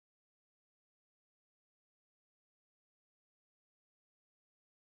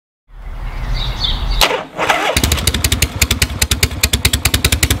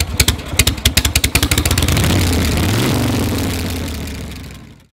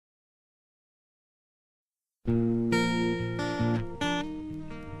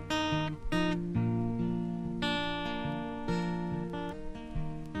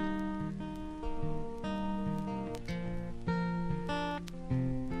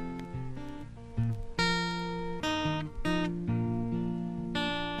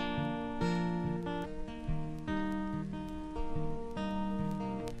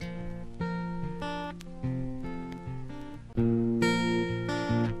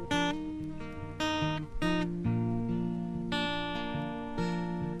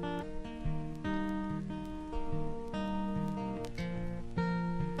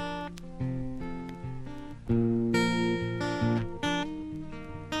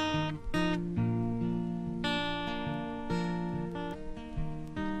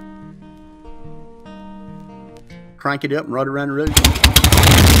Crank it up and ride around the road.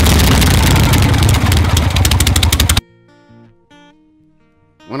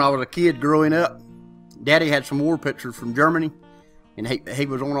 When I was a kid growing up, Daddy had some war pictures from Germany, and he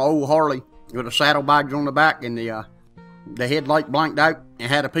was on an old Harley with the saddlebags on the back, and the headlight blanked out, and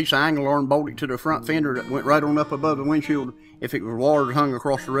had a piece of angle iron bolted to the front fender that went right on up above the windshield. If it was wires hung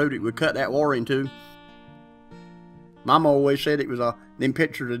across the road, it would cut that wire in two. Mama always said it was them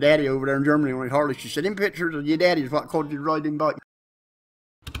pictures of Daddy over there in Germany on his Harley. She said, them pictures of your daddy is what caused you to ride them bike.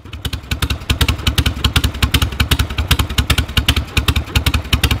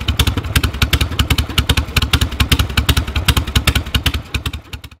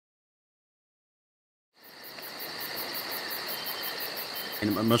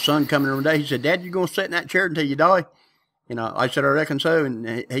 And my son coming in one day, he said, Dad, you going to sit in that chair until you die? And I said, I reckon so.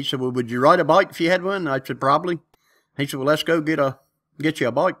 And he said, well, would you ride a bike if you had one? And I said, probably. He said, well, let's go get you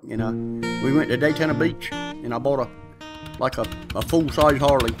a bike. And we went to Daytona Beach, and I bought a full-size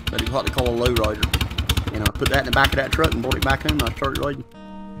Harley that is what they call a lowrider. And I put that in the back of that truck and brought it back home, and I started riding.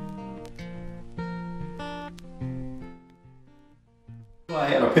 I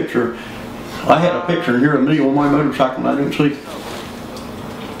had a picture here of me on my motorcycle, and I didn't see.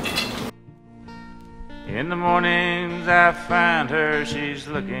 In the mornings I find her, she's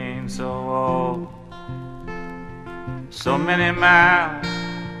looking so old. So many miles,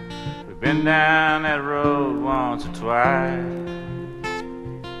 we've been down that road once or twice.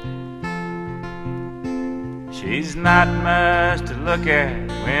 She's not much to look at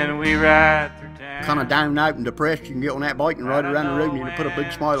when we ride through town. Kind of down out and depressed, you can get on that bike and ride around the road and it'll put a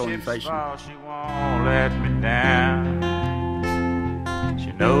big smile on your face. She won't let me down.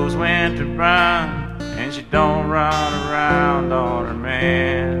 She knows when to run, and she don't run around on her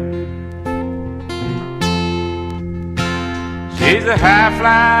man. She's a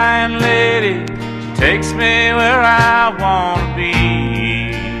high-flying lady, she takes me where I want to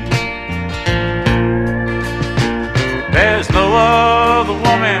be. There's no other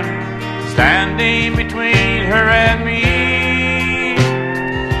woman standing between her and me.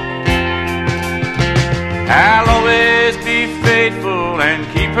 I'll always be faithful and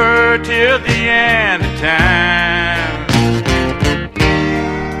keep her till the end of time.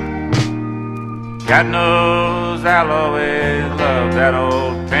 God knows I'll always love that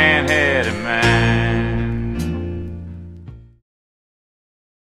old panhead of mine.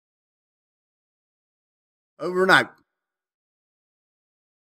 Over and out.